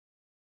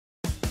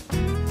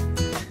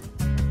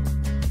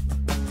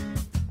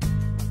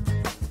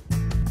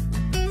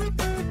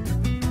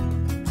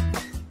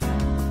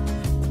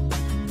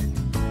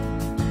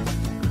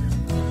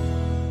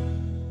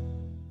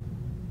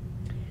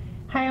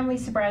I'm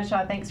Lisa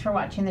Bradshaw. Thanks for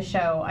watching the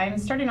show. I'm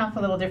starting off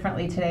a little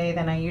differently today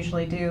than I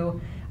usually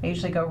do. I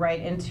usually go right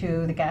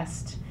into the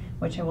guest,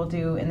 which I will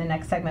do in the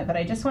next segment, but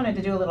I just wanted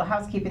to do a little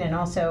housekeeping and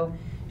also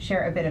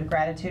share a bit of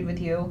gratitude with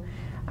you.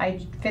 I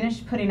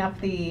finished putting up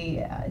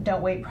the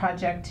Don't Wait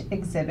Project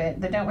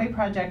exhibit. The Don't Wait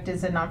Project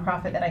is a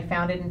nonprofit that I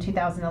founded in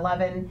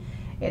 2011.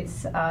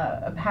 It's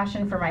a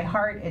passion for my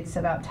heart. It's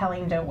about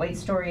telling don't wait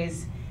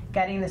stories,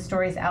 getting the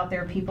stories out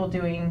there, people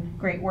doing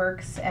great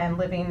works and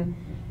living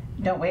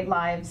don't wait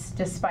lives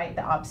despite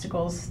the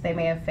obstacles they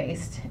may have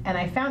faced. And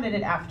I founded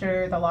it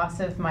after the loss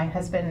of my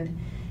husband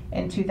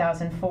in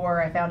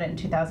 2004. I found it in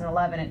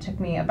 2011. It took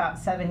me about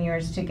 7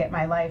 years to get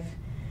my life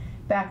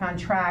back on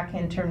track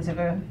in terms of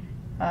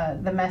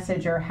the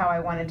message or how I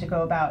wanted to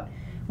go about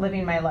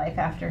living my life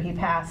after he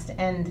passed.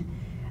 And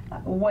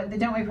what the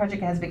Don't Wait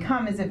Project has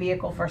become is a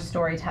vehicle for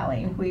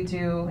storytelling. We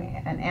do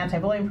an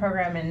anti-bullying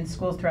program in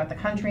schools throughout the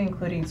country,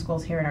 including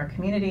schools here in our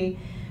community.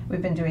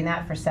 We've been doing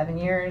that for 7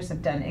 years.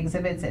 I've done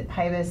exhibits at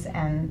PIBAS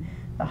and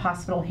the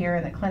hospital here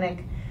in the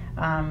clinic,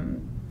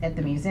 at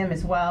the museum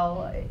as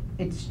well.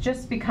 It's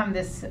just become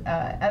this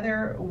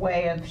other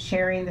way of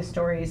sharing the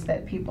stories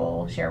that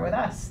people share with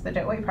us, the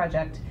Don't Wait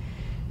Project.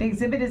 The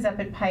exhibit is up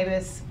at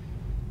PIBAS.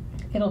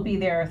 It'll be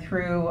there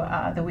through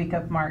the week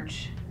of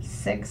March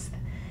 6th.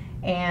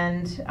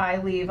 And I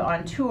leave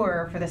on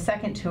tour for the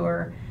second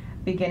tour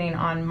beginning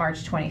on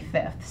March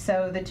 25th.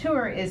 So the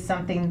tour is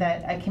something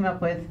that I came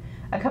up with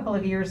a couple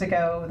of years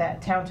ago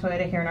that Town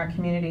Toyota here in our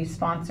community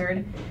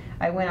sponsored.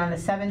 I went on the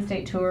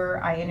 7-state tour.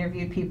 I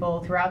interviewed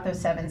people throughout those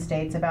 7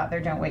 states about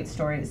their don't wait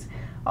stories,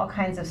 all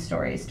kinds of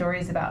stories,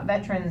 stories about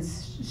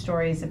veterans,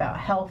 stories about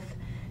health,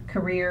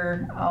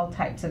 career, all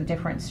types of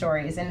different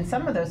stories. And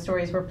some of those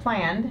stories were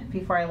planned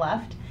before I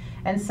left,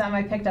 and some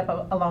I picked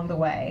up along the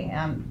way.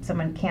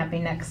 Someone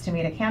camping next to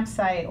me at a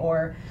campsite,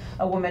 or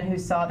a woman who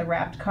saw the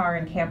wrapped car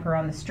and camper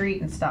on the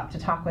street and stopped to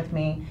talk with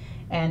me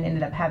and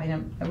ended up having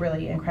a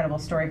really incredible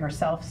story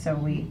herself, so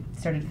we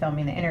started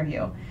filming the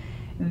interview.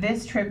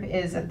 This trip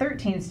is a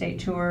 13-state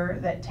tour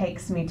that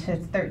takes me to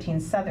 13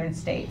 southern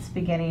states,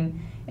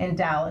 beginning in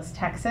Dallas,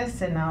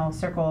 Texas, and I'll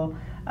circle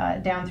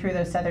down through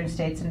those southern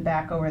states and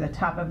back over the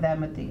top of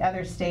them with the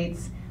other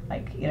states,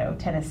 like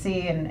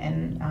Tennessee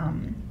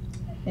and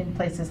in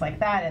places like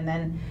that, and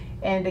then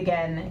end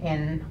again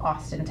in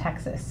Austin,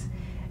 Texas.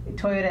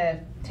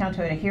 Town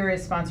Toyota here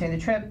is sponsoring the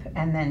trip,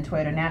 and then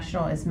Toyota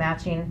National is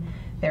matching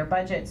their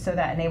budget, so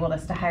that enabled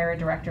us to hire a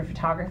director of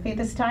photography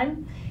this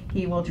time.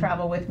 He will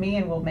travel with me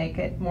and we'll make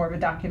it more of a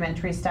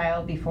documentary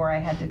style. Before I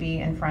had to be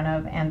in front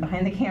of and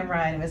behind the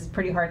camera, and it was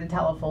pretty hard to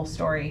tell a full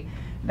story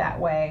that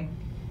way.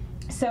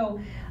 So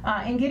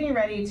in getting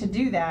ready to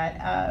do that,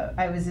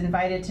 I was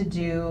invited to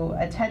do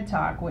a TED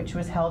Talk, which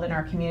was held in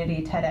our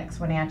community, TEDx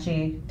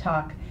Wenatchee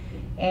Talk.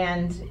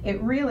 And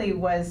it really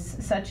was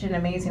such an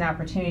amazing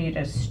opportunity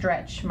to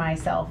stretch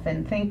myself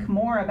and think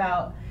more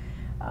about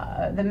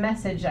the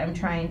message I'm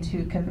trying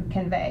to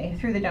convey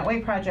through the Don't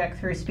Wait Project,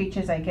 through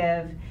speeches I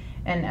give,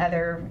 and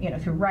other,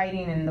 through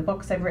writing and the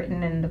books I've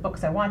written and the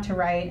books I want to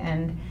write.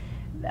 And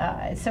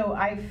so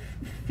I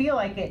feel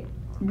like it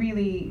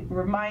really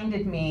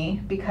reminded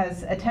me,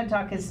 because a TED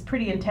Talk is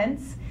pretty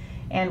intense,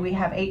 and we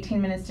have 18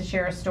 minutes to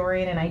share a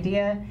story and an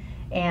idea,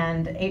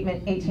 and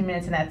 18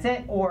 minutes and that's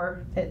it,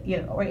 or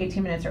or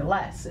 18 minutes or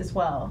less as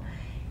well.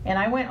 And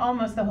I went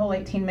almost the whole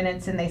 18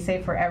 minutes, and they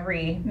say for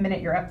every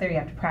minute you're up there you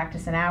have to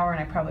practice an hour,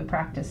 and I probably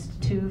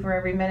practiced 2 for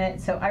every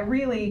minute. So I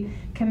really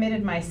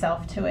committed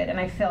myself to it, and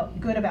I felt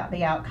good about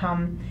the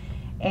outcome.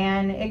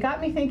 And it got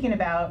me thinking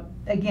about,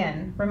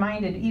 again,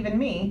 reminded even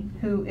me,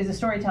 who is a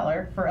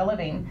storyteller for a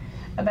living,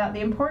 about the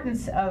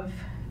importance of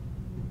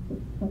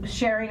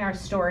sharing our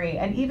story.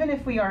 And even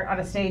if we aren't on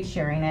a stage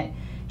sharing it,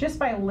 just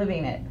by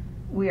living it,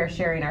 we are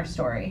sharing our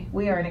story.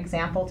 We are an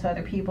example to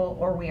other people,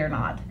 or we are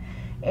not.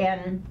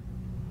 And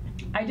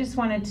I just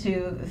wanted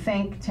to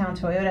thank Town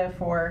Toyota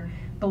for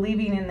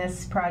believing in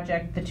this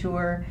project, the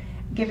tour,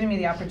 giving me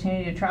the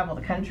opportunity to travel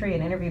the country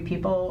and interview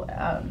people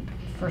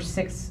for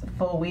 6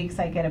 full weeks.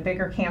 I get a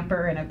bigger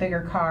camper and a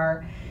bigger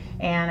car,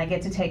 and I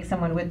get to take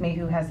someone with me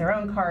who has their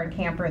own car and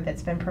camper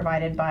that's been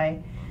provided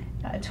by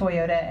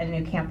Toyota and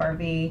New Camp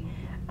RV.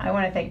 I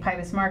want to thank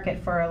PIBAS Market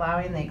for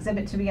allowing the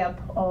exhibit to be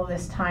up all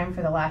this time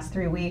for the last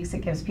 3 weeks. It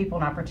gives people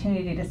an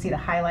opportunity to see the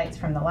highlights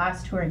from the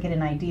last tour and get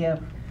an idea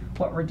of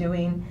what we're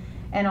doing.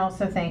 And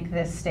also thank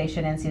this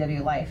station,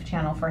 NCWLIFE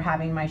channel, for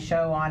having my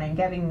show on and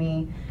giving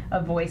me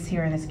a voice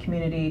here in this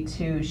community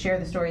to share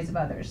the stories of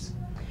others.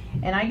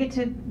 And I get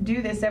to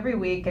do this every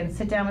week and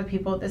sit down with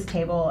people at this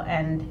table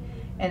and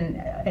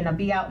I'll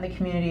be out in the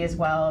community as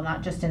well,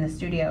 not just in the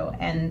studio.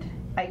 And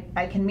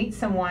I can meet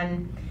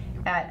someone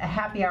at a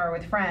happy hour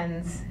with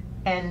friends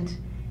and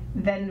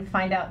then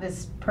find out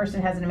this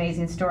person has an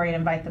amazing story and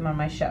invite them on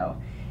my show.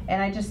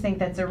 And I just think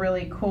that's a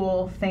really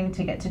cool thing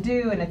to get to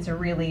do, and it's a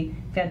really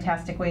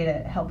fantastic way to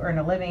help earn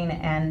a living.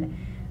 And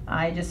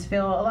I just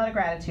feel a lot of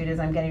gratitude as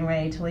I'm getting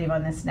ready to leave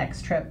on this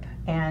next trip,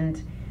 and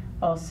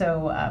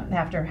also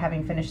after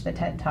having finished the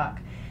TED Talk.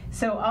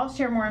 So I'll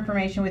share more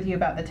information with you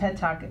about the TED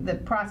Talk. The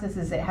process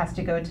is it has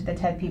to go to the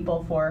TED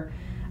people for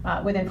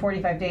within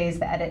 45 days,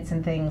 the edits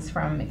and things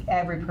from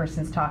every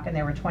person's talk, and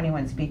there were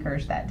 21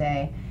 speakers that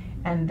day.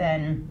 And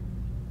then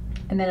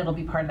it'll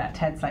be part of that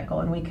TED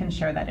cycle, and we can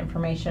share that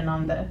information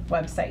on the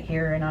website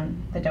here and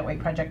on the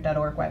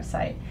don'twaitproject.org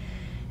website.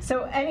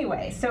 So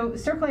anyway, so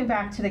circling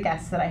back to the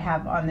guests that I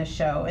have on this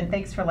show, and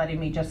thanks for letting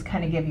me just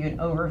kind of give you an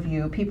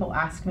overview. People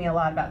ask me a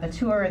lot about the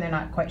tour, and they're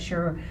not quite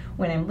sure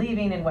when I'm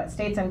leaving and what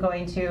states I'm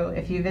going to.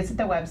 If you visit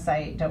the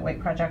website,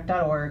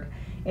 don'twaitproject.org,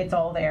 it's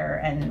all there,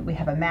 and we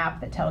have a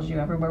map that tells you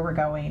everywhere we're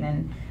going,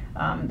 and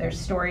there's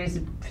stories,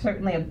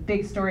 certainly a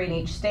big story in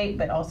each state,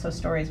 but also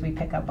stories we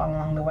pick up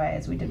along the way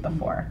as we did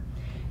before.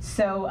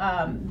 So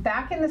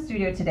back in the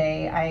studio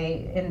today,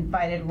 I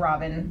invited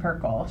Robin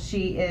Prchal.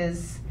 She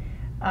is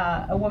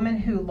a woman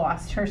who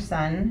lost her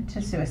son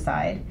to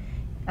suicide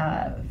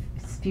a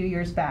few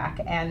years back,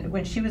 and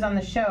when she was on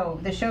the show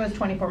is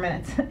 24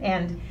 minutes,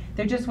 and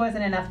there just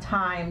wasn't enough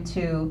time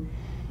to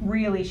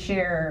really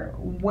share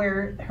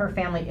where her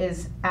family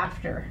is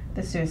after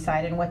the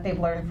suicide and what they've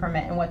learned from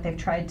it and what they've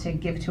tried to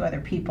give to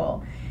other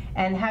people.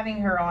 And having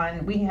her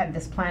on, we had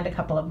this planned a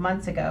couple of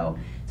months ago,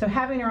 so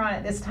having her on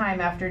at this time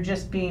after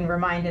just being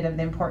reminded of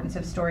the importance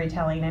of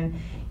storytelling. And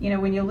you know,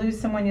 when you lose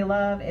someone you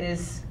love, it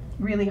is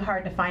really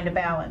hard to find a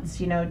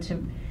balance, you know,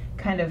 to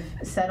kind of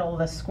settle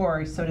the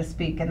score, so to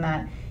speak, and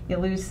that you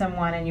lose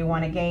someone and you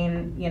want to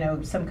gain, you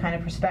know, some kind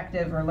of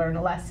perspective or learn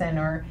a lesson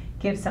or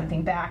give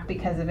something back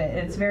because of it.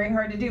 It's very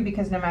hard to do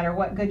because no matter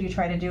what good you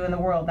try to do in the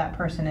world, that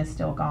person is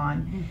still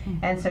gone.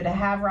 Mm-hmm. And so to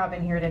have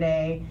Robin here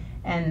today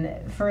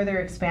and further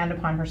expand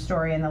upon her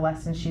story and the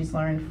lessons she's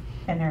learned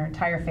and her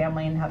entire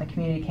family and how the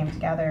community came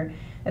together,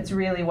 that's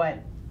really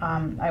what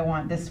I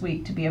want this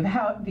week to be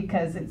about,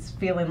 because it's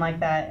feeling like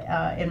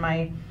that in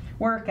my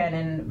work and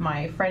in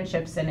my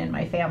friendships and in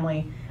my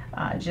family.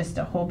 Just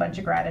a whole bunch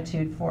of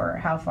gratitude for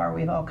how far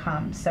we've all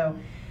come. So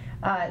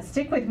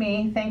stick with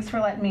me. Thanks for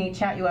letting me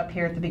chat you up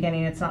here at the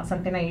beginning. It's not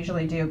something I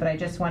usually do, but I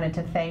just wanted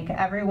to thank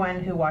everyone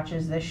who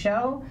watches this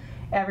show,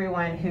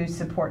 everyone who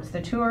supports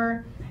the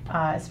tour,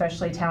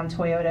 especially Town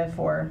Toyota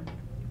for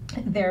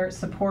their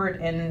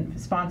support in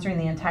sponsoring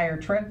the entire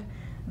trip.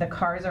 The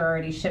cars are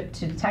already shipped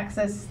to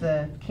Texas.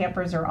 The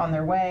campers are on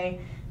their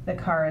way. The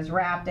car is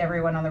wrapped.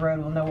 Everyone on the road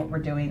will know what we're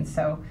doing.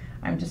 So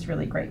I'm just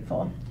really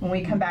grateful. When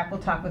we come back, we'll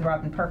talk with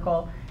Robin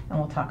Prchal, and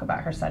we'll talk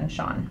about her son,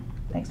 Sean.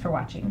 Thanks for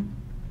watching.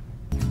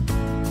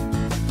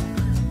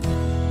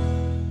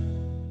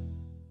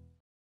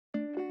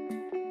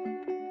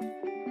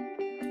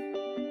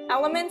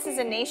 Elements is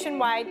a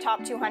nationwide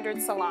top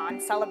 200 salon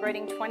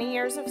celebrating 20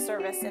 years of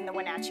service in the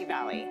Wenatchee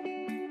Valley.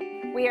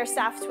 We are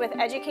staffed with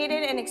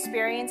educated and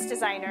experienced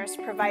designers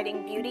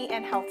providing beauty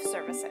and health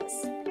services.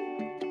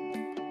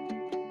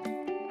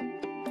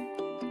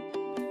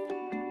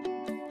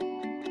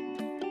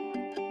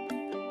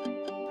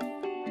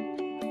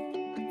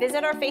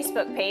 Visit our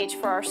Facebook page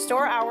for our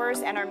store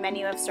hours and our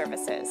menu of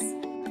services.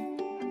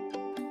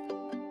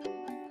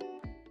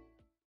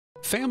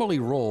 Family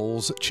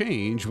roles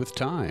change with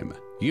time.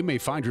 You may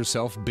find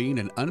yourself being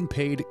an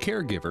unpaid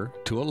caregiver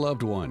to a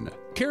loved one.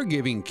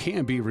 Caregiving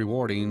can be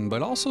rewarding,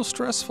 but also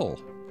stressful.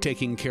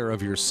 Taking care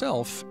of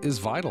yourself is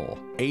vital.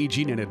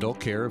 Aging and Adult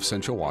Care of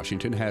Central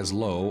Washington has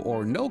low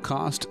or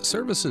no-cost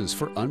services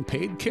for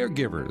unpaid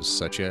caregivers,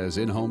 such as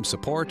in-home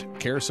support,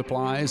 care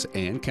supplies,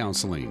 and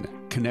counseling.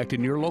 Connect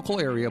in your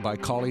local area by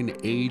calling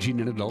Aging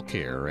and Adult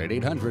Care at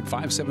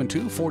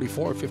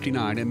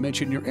 800-572-4459 and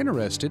mention you're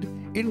interested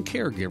in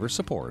caregiver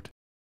support.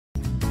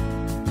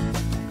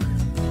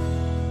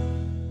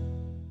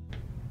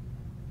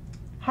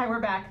 Hi,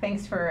 we're back.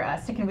 Thanks for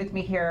sticking with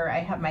me here. I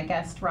have my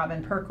guest,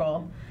 Robin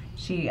Prchal.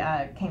 She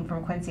came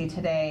from Quincy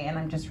today, and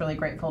I'm just really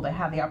grateful to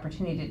have the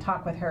opportunity to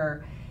talk with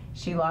her.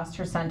 She lost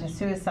her son to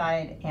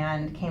suicide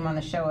and came on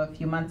the show a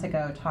few months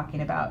ago talking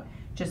about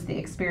just the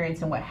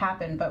experience and what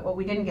happened. But what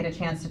we didn't get a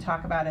chance to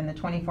talk about in the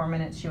 24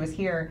 minutes she was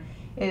here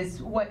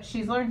is what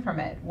she's learned from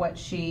it, what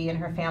she and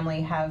her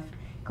family have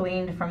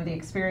gleaned from the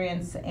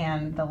experience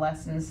and the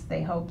lessons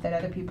they hope that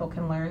other people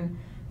can learn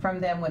from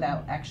them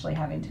without actually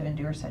having to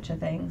endure such a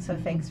thing. So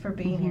thanks for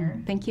being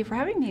here. Thank you for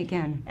having me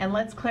again. And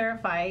let's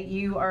clarify,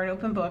 you are an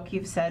open book,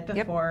 you've said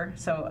before, Yep.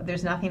 So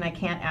there's nothing I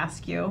can't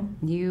ask you.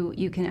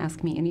 You can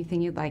ask me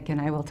anything you'd like and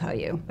I will tell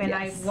you. And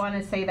Yes. I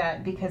want to say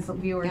that because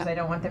viewers, Yep. I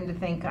don't want them to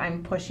think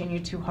I'm pushing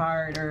you too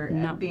hard or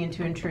No. being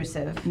too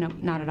intrusive. No,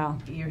 not at all.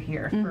 You're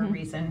here for a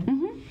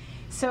reason.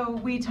 So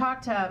we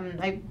talked,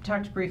 I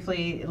talked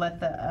briefly, let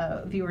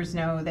the viewers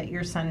know that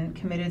your son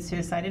committed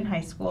suicide in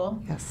high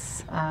school.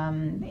 Yes.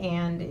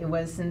 And it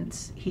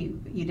wasn't,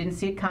 you didn't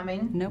see it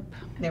coming. Nope.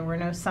 There were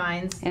no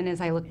signs. And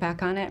as I look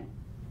back on it,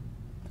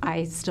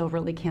 I still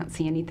really can't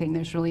see anything.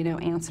 There's really no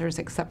answers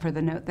except for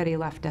the note that he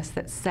left us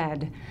that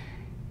said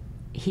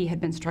he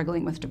had been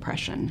struggling with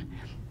depression.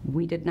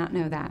 We did not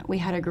know that. We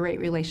had a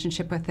great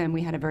relationship with him.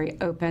 We had a very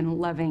open,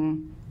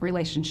 loving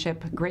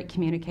relationship, great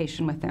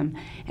communication with him,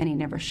 and he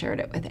never shared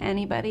it with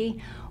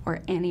anybody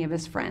or any of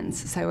his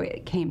friends. So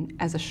it came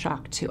as a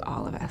shock to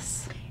all of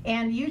us.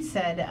 And you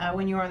said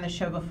when you were on the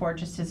show before,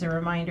 just as a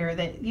reminder,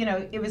 that, you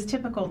know, it was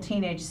typical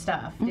teenage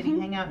stuff. Did he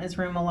hang out in his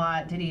room a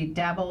lot? Did he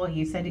dabble?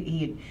 You said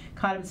he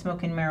caught him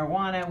smoking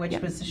marijuana, which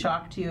was a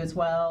shock to you as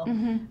well.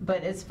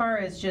 But as far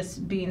as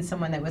just being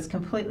someone that was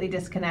completely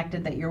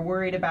disconnected, that you're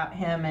worried about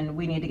him and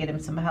we need to get him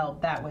some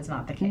help, that was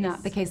not the case.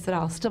 Not the case at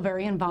all. Still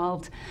very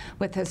involved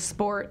with his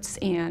sports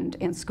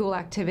and school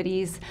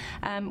activities.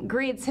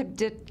 Grades had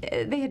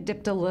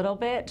dipped a little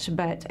bit,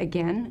 but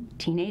again,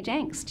 teenage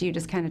angst. You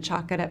just kind of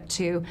chalk it up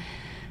to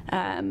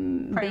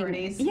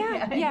priorities.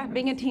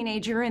 Being a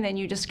teenager, and then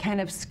you just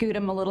kind of scoot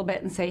him a little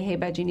bit and say, hey,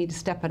 bud, you need to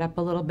step it up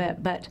a little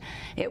bit. But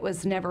it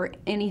was never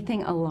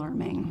anything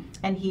alarming.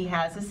 And he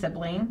has a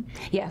sibling.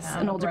 Yes,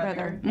 an older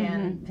brother.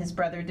 And his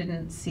brother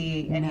didn't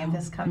see any of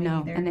this coming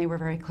either. And they were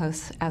very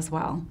close as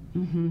well.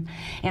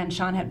 And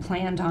Sean had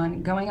planned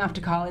on going off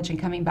to college and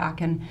coming back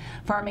and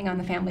farming on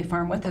the family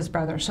farm with his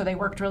brother. So they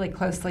worked really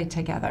closely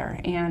together.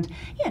 And,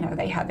 you know,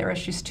 they had their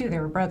issues too. They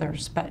were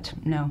brothers, but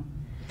no.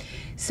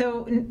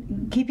 So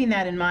keeping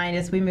that in mind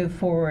as we move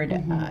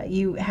forward,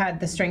 you had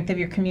the strength of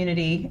your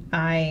community.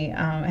 I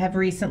have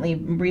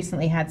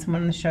recently had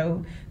someone on the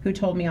show who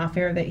told me off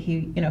air that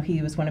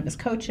he was one of his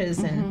coaches,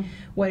 and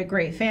what a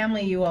great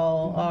family you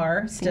all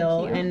are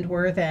still and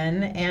were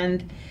then.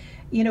 And,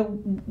 you know,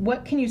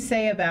 what can you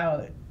say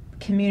about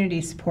community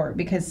support?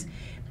 Because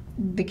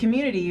the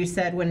community, you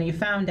said when you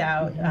found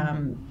out,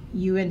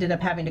 you ended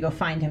up having to go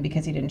find him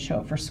because he didn't show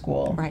up for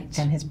school. Right.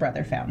 And his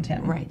brother found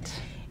him.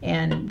 Right.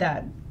 And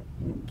that,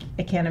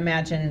 I can't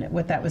imagine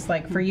what that was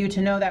like for you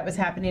to know that was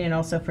happening, and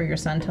also for your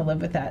son to live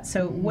with that.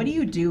 So what do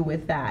you do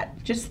with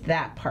that? Just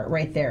that part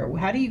right there.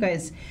 How do you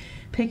guys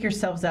pick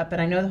yourselves up?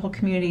 And I know the whole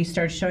community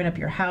started showing up at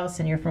your house,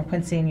 and you're from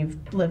Quincy and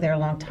you've lived there a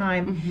long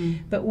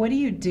time. But what do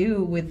you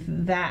do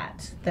with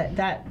that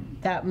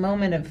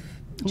moment of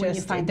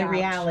just the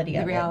reality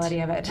of it? The reality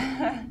of it.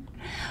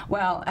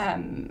 Well,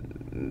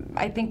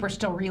 I think we're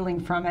still reeling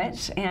from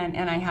it,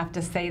 and I have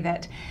to say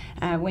that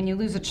when you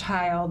lose a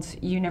child,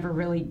 you never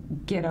really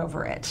get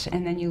over it,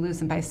 and then you lose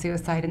them by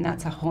suicide, and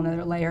that's a whole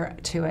other layer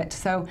to it.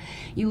 So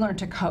you learn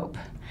to cope.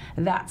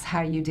 That's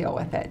how you deal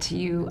with it.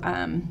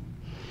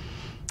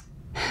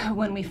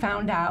 When we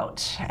found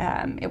out,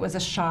 it was a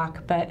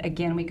shock, but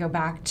again, we go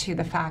back to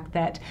the fact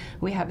that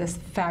we have this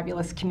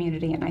fabulous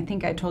community, and I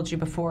think I told you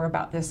before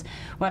about this,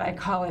 what I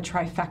call a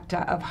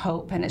trifecta of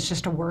hope, and it's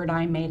just a word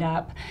I made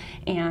up,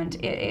 and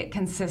it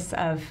consists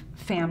of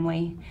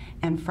family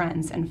and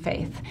friends and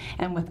faith,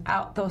 and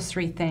without those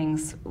three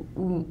things,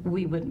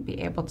 we wouldn't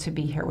be able to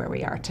be here where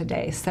we are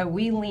today. So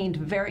we leaned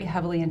very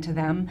heavily into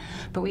them,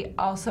 but we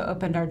also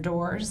opened our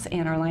doors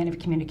and our line of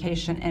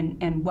communication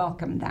and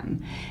welcomed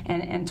them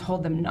and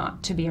told them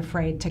not to be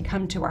afraid to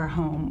come to our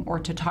home or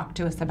to talk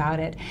to us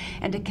about it,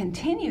 and to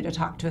continue to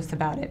talk to us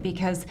about it,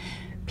 because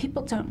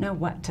people don't know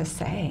what to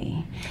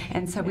say.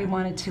 And so we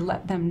wanted to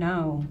let them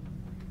know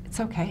it's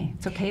okay.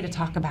 It's okay to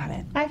talk about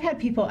it. I've had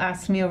people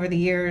ask me over the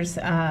years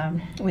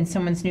when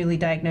someone's newly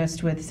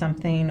diagnosed with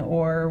something,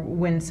 or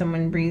when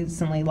someone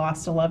recently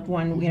lost a loved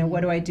one, you know,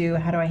 what do I do?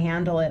 How do I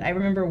handle it? I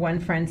remember one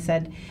friend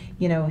said,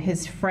 you know,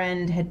 his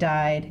friend had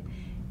died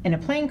in a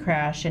plane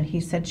crash, and he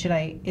said,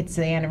 it's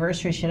the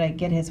anniversary, should I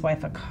get his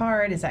wife a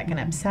card? Is that going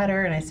to upset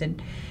her? And I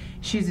said,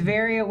 she's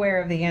very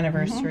aware of the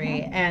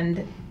anniversary,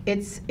 and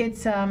it's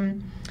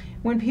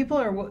when people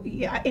are,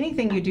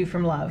 anything you do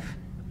from love,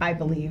 I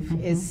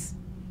believe, is,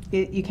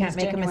 you can't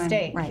make genuine, a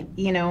mistake, right?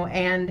 You know,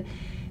 and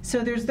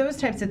so there's those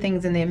types of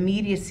things in the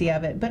immediacy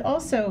of it, but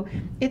also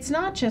it's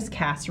not just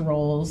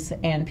casseroles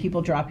and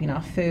people dropping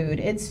off food.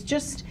 It's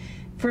just,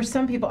 for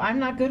some people, I'm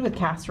not good with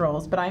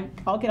casseroles, but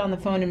I'll get on the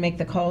phone and make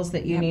the calls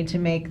that you need to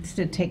make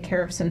to take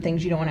care of some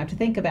things you don't want to have to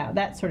think about,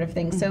 that sort of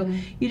thing. So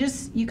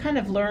you kind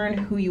of learn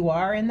who you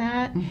are in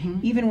that,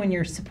 even when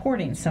you're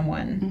supporting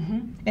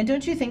someone. And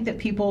don't you think that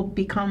people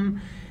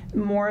become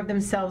more of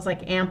themselves,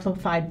 like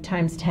amplified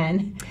times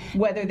 10,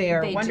 whether they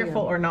are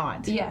wonderful or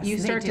not? Yes, you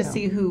start to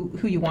see who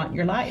you want in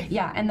your life.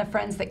 Yeah, and the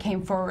friends that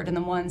came forward, and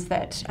the ones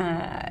that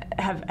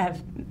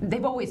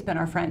they've always been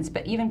our friends,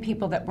 but even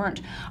people that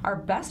weren't our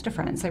best of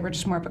friends, they were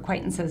just more of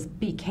acquaintances,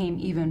 became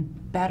even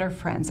better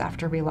friends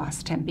after we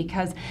lost him,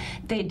 because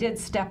they did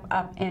step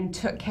up and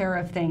took care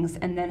of things,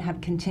 and then have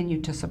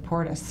continued to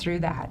support us through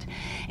that.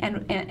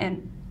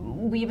 And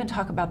we even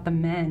talk about the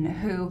men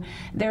who,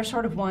 they're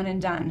sort of one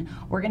and done.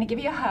 We're going to give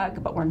you a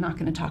hug, but we're not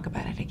going to talk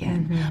about it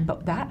again.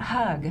 But that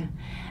hug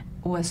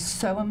was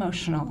so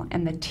emotional,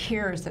 and the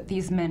tears that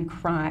these men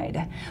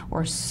cried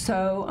were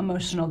so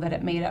emotional that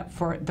it made up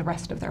for the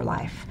rest of their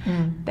life.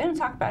 They don't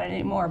talk about it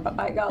anymore, but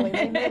by golly,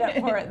 they made up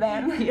for it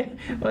then.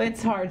 Yeah. Well,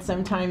 it's hard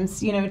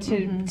sometimes, you know,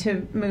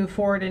 to move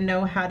forward and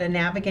know how to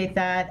navigate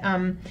that.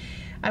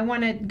 I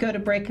want to go to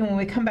break, and when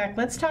we come back,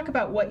 let's talk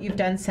about what you've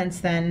done since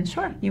then.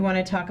 Sure. You want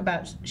to talk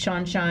about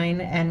Sean Shine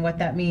and what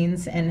that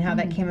means and how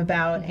that came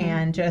about,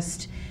 and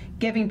just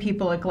giving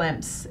people a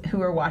glimpse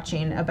who are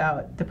watching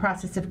about the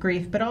process of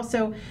grief, but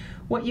also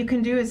what you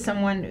can do as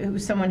someone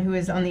who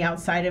is on the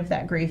outside of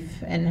that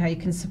grief, and how you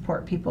can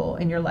support people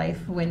in your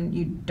life when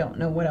you don't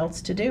know what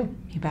else to do.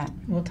 You bet.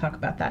 We'll talk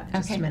about that in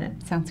just a minute.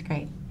 Sounds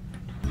great.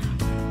 Do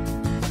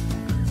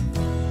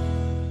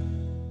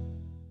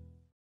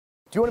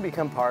you want to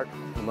become part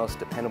of the most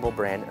dependable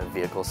brand of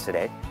vehicles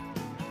today?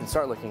 Then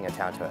start looking at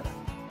Town Toyota.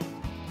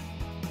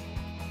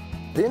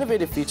 The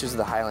innovative features of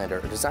the Highlander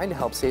are designed to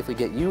help safely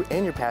get you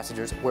and your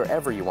passengers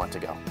wherever you want to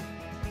go.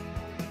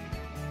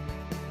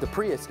 The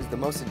Prius is the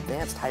most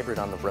advanced hybrid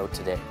on the road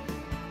today.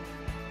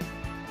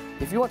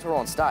 If you want to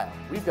roll in style,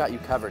 we've got you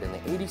covered in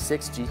the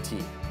 86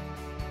 GT.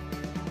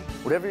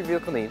 Whatever your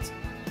vehicle needs,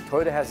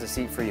 Toyota has a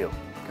seat for you.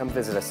 Come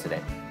visit us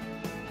today.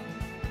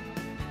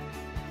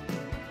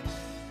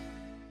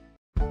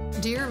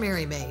 Dear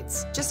Mary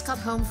Maids, just got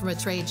home from a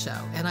trade show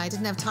and I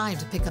didn't have time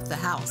to pick up the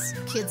house.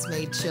 Kids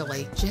made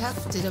chili.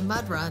 Jeff did a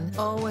mud run.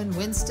 Oh, and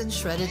Winston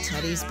shredded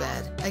Teddy's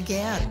bed.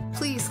 Again,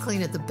 please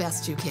clean it the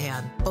best you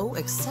can. Oh,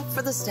 except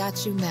for the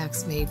statue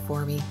Max made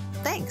for me.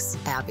 Thanks,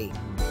 Abby.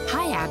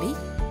 Hi, Abby.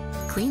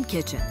 Clean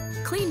kitchen,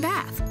 clean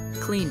bath,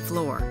 clean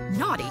floor,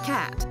 naughty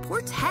cat.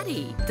 Poor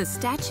Teddy. The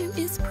statue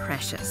is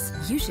precious.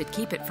 You should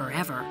keep it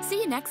forever. See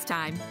you next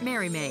time,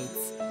 Mary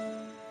Maids.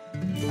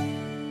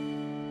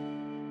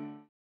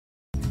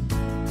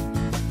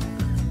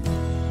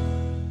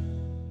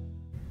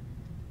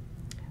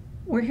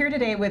 We're here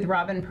today with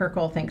Robin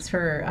Prchal. Thanks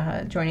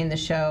for joining the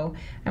show.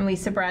 I'm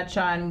Lisa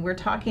Bradshaw, and we're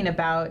talking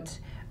about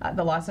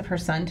the loss of her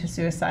son to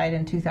suicide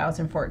in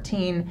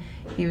 2014.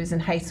 He was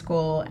in high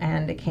school,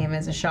 and it came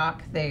as a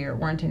shock. There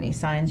weren't any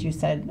signs, you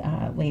said,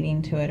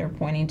 leading to it or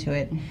pointing to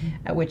it,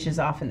 which is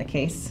often the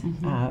case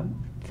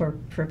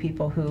for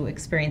people who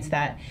experience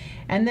that.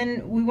 And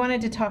then we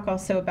wanted to talk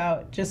also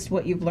about just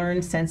what you've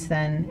learned since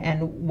then,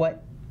 and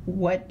what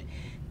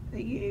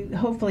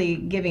hopefully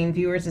giving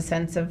viewers a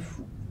sense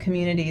of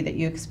community that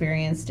you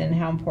experienced and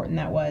how important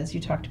that was.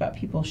 You talked about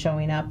people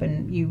showing up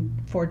and you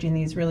forging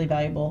these really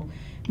valuable,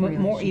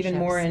 even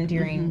more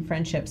endearing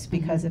friendships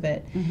because of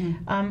it.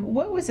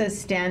 What was a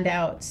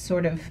standout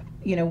sort of,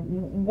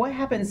 what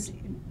happens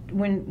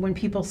when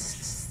people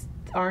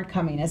aren't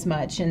coming as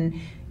much,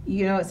 and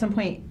at some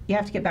point you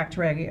have to get back to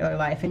regular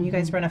life, and you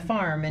guys run a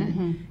farm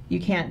and you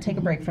can't take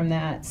a break from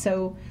that.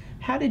 So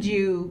how did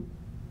you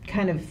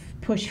kind of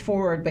push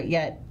forward but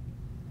yet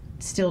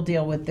still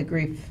deal with the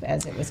grief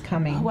as it was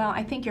coming? Well,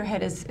 I think your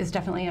head is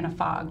definitely in a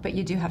fog, but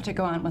you do have to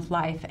go on with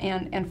life.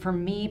 And for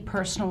me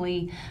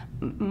personally,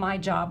 my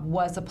job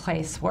was a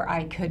place where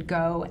I could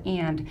go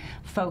and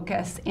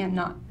focus and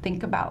not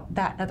think about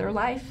that other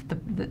life,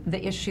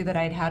 the issue that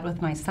I'd had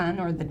with my son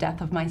or the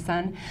death of my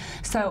son.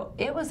 So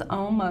it was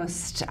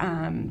almost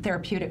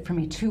therapeutic for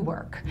me to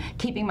work,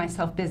 keeping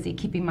myself busy,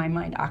 keeping my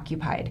mind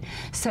occupied.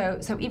 So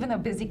even though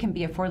busy can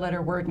be a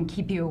four-letter word and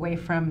keep you away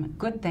from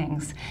good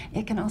things,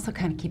 it can also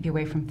kind of keep you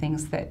away from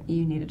things that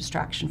you need a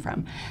distraction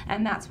from.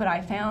 And that's what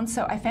I found.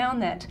 So I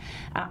found that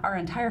our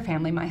entire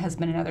family, my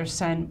husband and other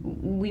son,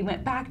 we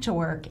went back to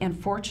work, and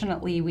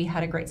fortunately we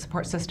had a great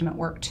support system at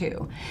work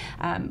too.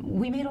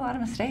 We made a lot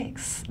of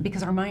mistakes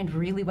because our mind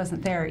really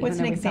wasn't there. What's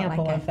an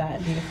example of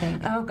that, do you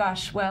think? Oh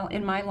gosh, well,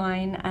 in my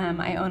line,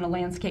 I own a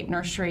landscape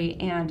nursery,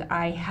 and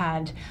I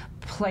had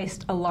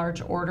placed a large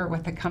order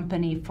with a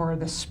company for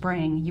the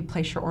spring. You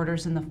place your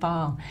orders in the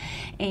fall.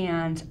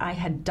 And I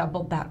had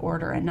doubled that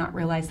order and not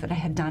realized that I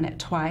had done it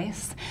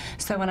twice.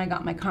 So when I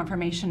got my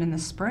confirmation in the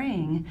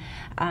spring,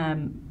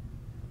 I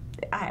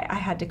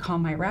had to call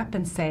my rep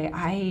and say,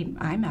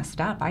 I messed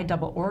up. I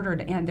double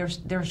ordered, and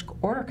there's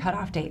order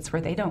cutoff dates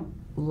where they don't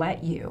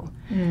let you.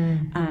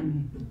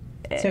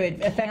 So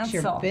it affects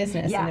your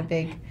business in a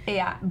big...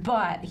 Yeah,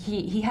 but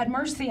he had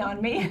mercy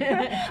on me.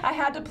 I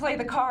had to play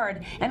the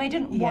card, and I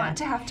didn't want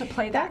to have to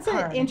play that card.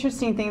 That's an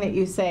interesting thing that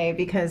you say,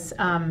 because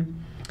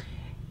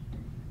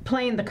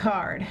playing the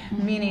card,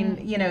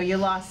 meaning, you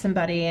lost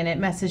somebody and it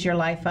messes your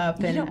life up.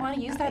 You and don't want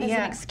to use that as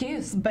an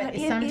excuse, but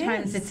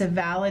sometimes it's a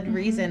valid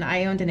reason.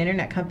 I owned an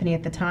internet company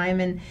at the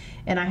time, and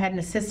I had an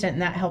assistant,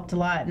 and that helped a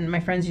lot. And my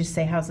friends used to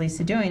say, "How's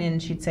Lisa doing?"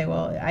 And she'd say,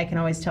 "Well, I can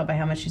always tell by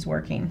how much she's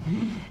working."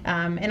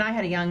 And I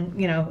had a young,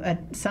 a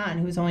son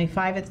who was only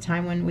 5 at the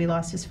time when we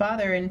lost his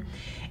father,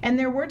 and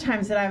there were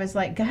times that I was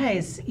like,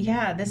 "Guys,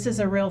 yeah, this is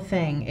a real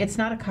thing. It's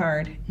not a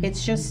card.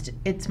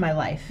 It's my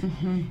life."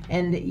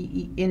 And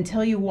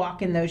until you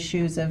walk in those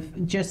shoes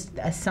of just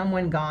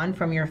someone gone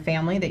from your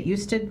family that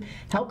used to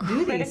help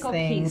do these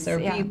things or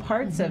be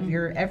parts of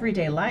your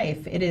everyday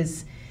life, it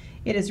is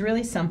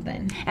really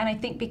something. And I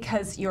think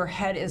because your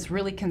head is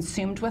really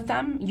consumed with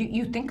them,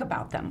 you think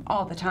about them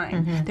all the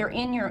time. They're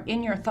in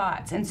your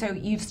thoughts, and so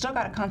you've still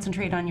got to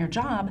concentrate on your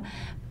job,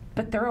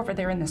 but they're over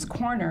there in this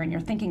corner, and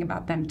you're thinking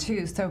about them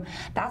too. So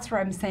that's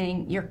where I'm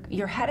saying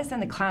your head is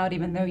in the cloud,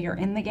 even though you're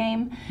in the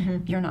game.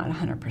 You're not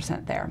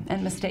 100% there,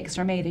 and mistakes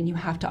are made, and you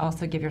have to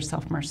also give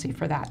yourself mercy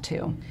for that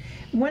too.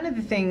 One of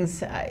the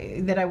things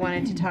that I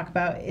wanted to talk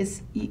about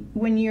is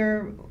when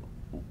you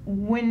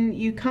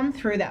come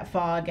through that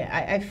fog,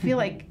 I feel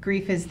like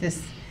grief is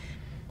this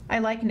I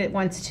likened it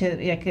once to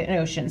like an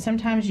ocean.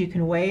 Sometimes you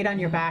can wade on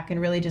your back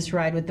and really just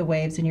ride with the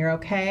waves and you're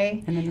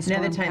okay. And then the storm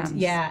other times,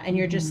 comes. yeah, and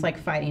you're just like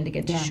fighting to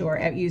get to shore,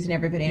 using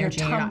every bit of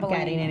energy, you're not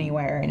getting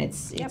anywhere, and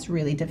it's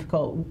really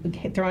difficult,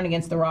 thrown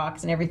against the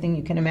rocks and everything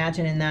you can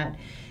imagine in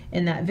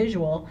that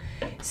visual.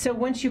 So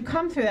once you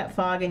come through that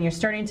fog and you're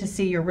starting to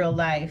see your real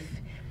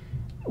life,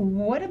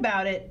 what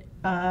about it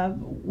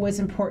was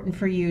important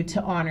for you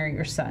to honor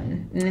your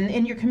son,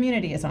 and your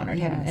community has honored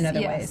him in other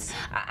ways?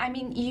 I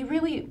mean, you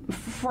really,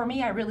 for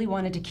me, I really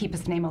wanted to keep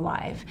his name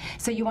alive.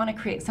 So you want to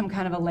create some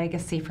kind of a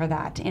legacy for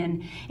that.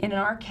 And in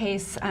our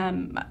case,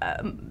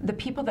 the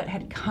people that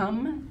had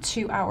come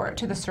to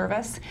the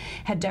service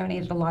had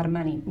donated a lot of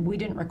money. We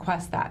didn't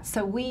request that,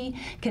 so we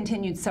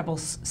continued several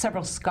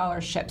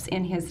scholarships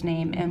in his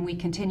name, and we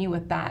continue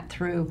with that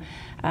through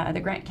the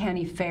Grant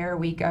County Fair.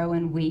 We go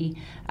and we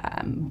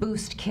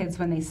boost kids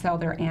when they sell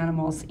their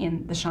animals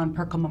in the Sean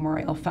Prchal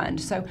Memorial Fund.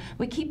 So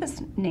we keep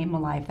his name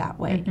alive that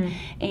way.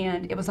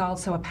 And it was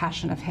also a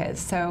passion of his.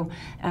 So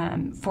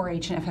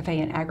 4-H and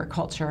FFA and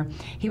agriculture.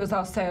 He was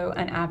also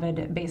an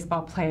avid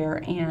baseball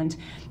player, and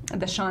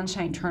the Sean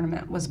Shine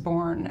tournament was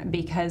born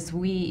because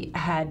we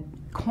had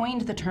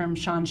coined the term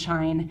Sean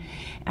Shine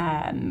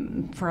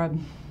for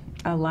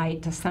a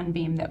light, a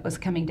sunbeam that was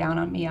coming down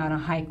on me on a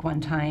hike one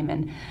time,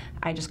 and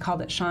I just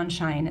called it Sean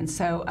Shine. And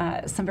so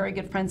some very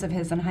good friends of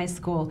his in high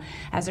school,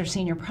 as their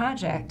senior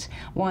project,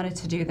 wanted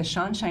to do the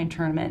Sean Shine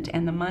tournament,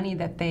 and the money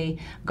that they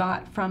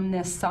got from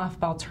this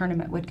softball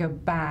tournament would go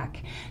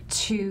back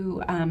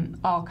to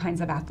all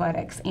kinds of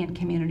athletics and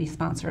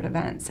community-sponsored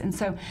events. And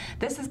so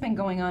this has been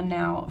going on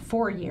now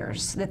 4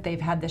 years that they've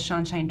had the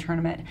Sean Shine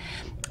tournament.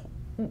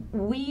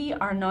 We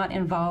are not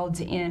involved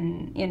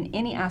in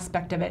any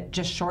aspect of it,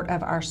 just short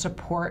of our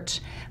support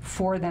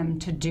for them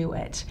to do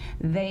it.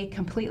 They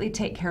completely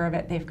take care of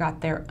it. They've got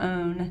their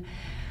own,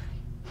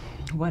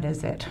 what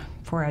is it,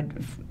 for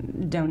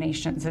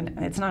donations, and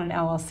it's not an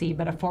LLC,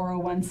 but a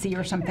 401c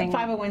or something.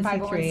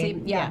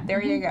 501c3. Yeah,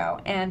 there you go.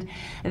 And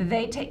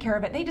they take care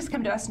of it. They just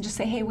come to us and just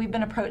say, hey, we've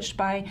been approached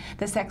by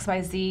this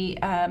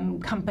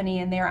XYZ company,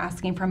 and they're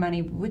asking for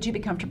money. Would you be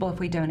comfortable if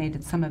we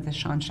donated some of the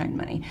Sean Shine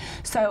money?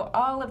 So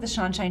all of the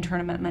Sean Shine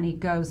tournament money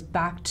goes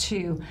back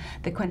to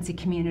the Quincy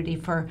community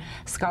for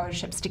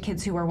scholarships to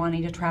kids who are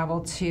wanting to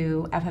travel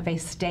to FFA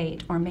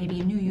State, or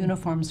maybe new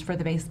uniforms for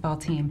the baseball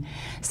team.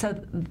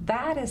 So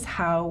that is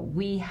how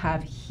we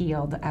have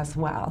healed as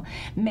well.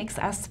 Makes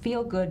us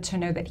feel good to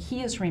know that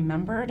he is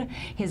remembered,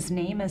 his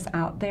name is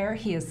out there,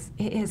 his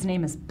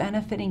name is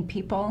benefiting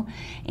people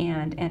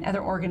and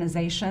other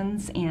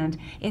organizations, and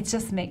it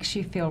just makes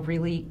you feel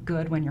really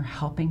good when you're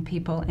helping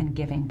people and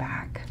giving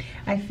back.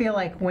 I feel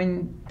like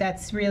when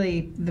that's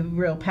really the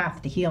real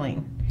path to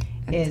healing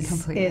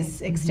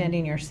is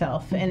extending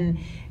yourself, and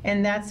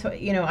that's what,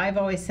 I've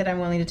always said I'm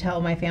willing to tell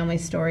my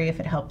family's story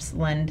if it helps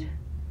lend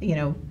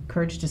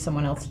courage to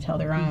someone else to tell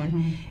their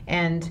own.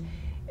 And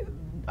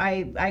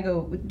I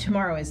go,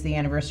 tomorrow is the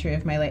anniversary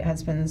of my late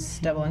husband's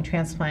double lung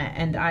transplant,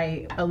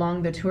 and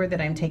along the tour that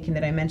I'm taking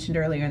that I mentioned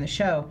earlier in the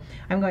show,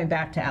 I'm going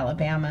back to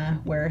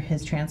Alabama where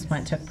his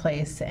transplant took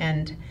place,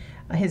 and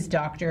his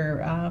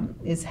doctor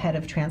is head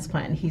of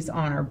transplant, and he's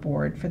on our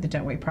board for the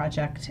Don't Wait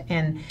Project.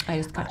 And I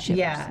just got shivers.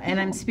 Yeah, and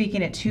I'm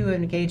speaking at 2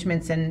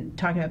 engagements and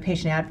talking about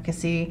patient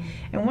advocacy.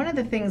 And one of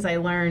the things I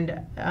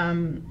learned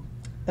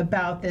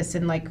about this,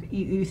 and like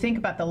you think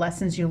about the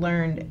lessons you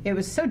learned, it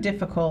was so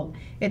difficult.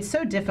 It's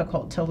so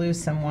difficult to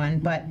lose someone,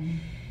 but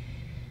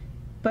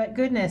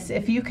goodness,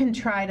 if you can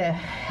try to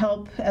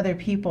help other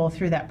people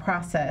through that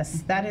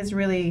process, that is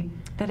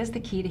the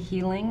key to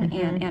healing.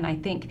 And I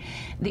think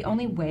the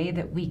only way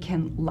that we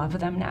can love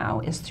them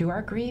now is through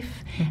our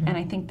grief. And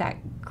I think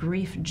that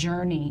grief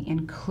journey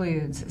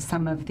includes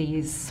some of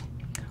these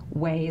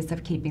ways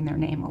of keeping their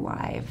name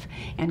alive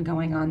and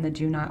going on the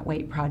Do Not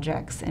Wait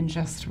projects and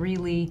just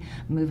really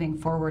moving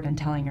forward and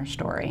telling your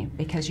story,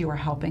 because you are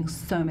helping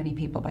so many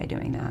people by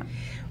doing that.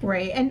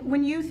 Right. And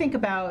when you think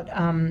about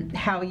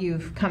how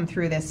you've come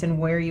through this and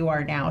where you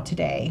are now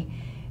today,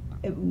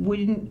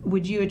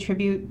 would you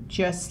attribute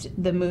just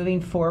the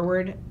moving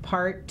forward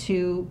part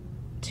to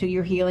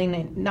your healing,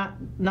 and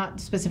not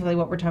specifically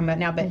what we're talking about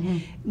now, but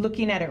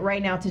looking at it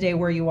right now today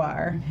where you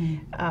are,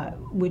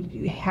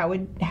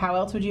 how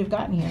else would you have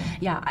gotten here?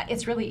 Yeah,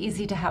 it's really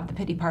easy to have the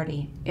pity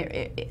party.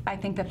 I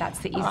think that's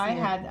the easiest.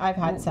 I've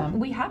had some.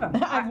 We have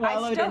them. I've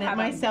wallowed in it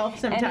myself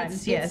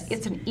sometimes.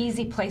 It's an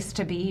easy place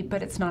to be,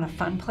 but it's not a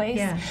fun place.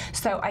 Yeah.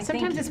 So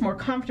sometimes it's more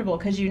comfortable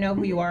because you know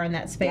who you are in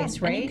that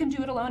space, right? And you can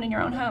do it alone in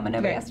your own home, and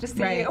nobody has to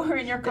see you, or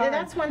in your car.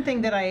 That's one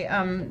thing that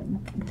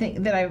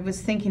I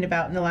was thinking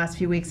about in the last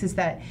few weeks, is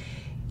that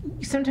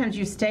sometimes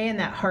you stay in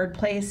that hard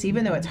place,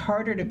 even though it's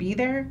harder to be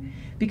there,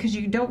 because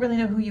you don't really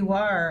know who you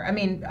are. I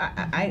mean,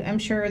 I'm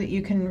sure that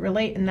you can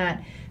relate in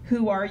that.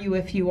 Who are you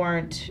if you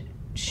aren't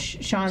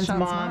Sean's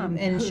mom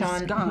and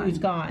who's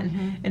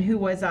gone? And who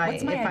was I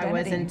if identity? I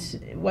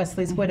wasn't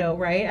Wesley's widow,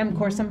 right? Of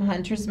course, I'm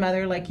Hunter's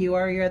mother, like you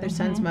are your other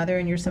son's mother,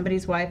 and you're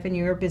somebody's wife, and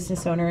you're a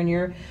business owner, and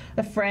you're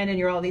a friend, and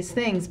you're all these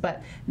things.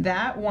 But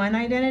that one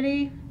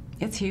identity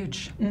It's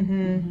huge.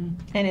 And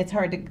it's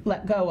hard to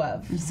let go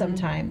of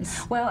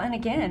sometimes. Well, and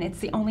again, it's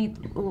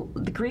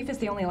the grief is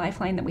the only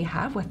lifeline that we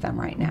have with them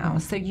right now.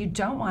 So you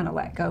don't want to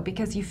let go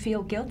because you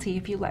feel guilty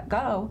if you let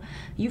go.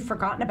 You've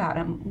forgotten about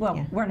them.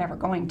 Well, we're never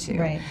going to.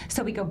 Right.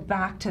 So we go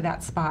back to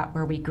that spot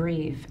where we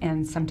grieve,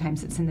 and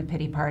sometimes it's in the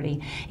pity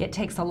party. It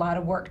takes a lot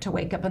of work to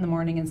wake up in the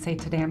morning and say,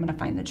 today I'm going to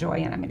find the joy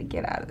and I'm going to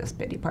get out of this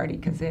pity party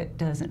because it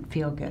doesn't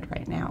feel good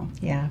right now.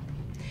 Yeah.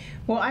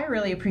 Well, I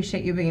really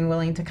appreciate you being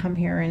willing to come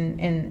here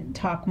and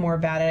talk more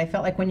about it. I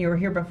felt like when you were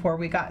here before,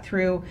 we got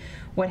through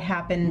what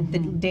happened the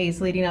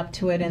days leading up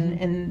to it,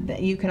 and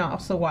you can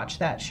also watch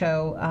that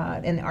show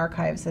in the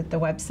archives at the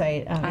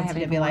website,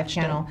 NCWLIFE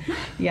channel.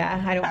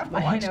 Yeah, I know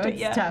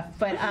it's tough,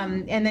 but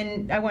and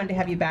then I wanted to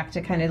have you back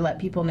to kind of let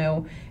people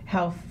know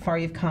how far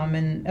you've come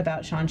and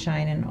about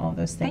Sunshine and all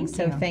those things.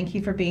 Thank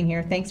you for being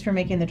here. Thanks for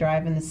making the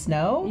drive in the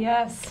snow.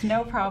 Yes,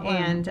 no problem.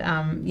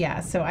 And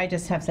yeah, so I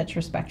just have such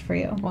respect for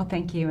you. Well,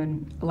 thank you,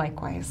 and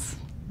likewise.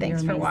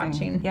 Thanks for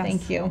watching. Yes.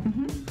 Thank you.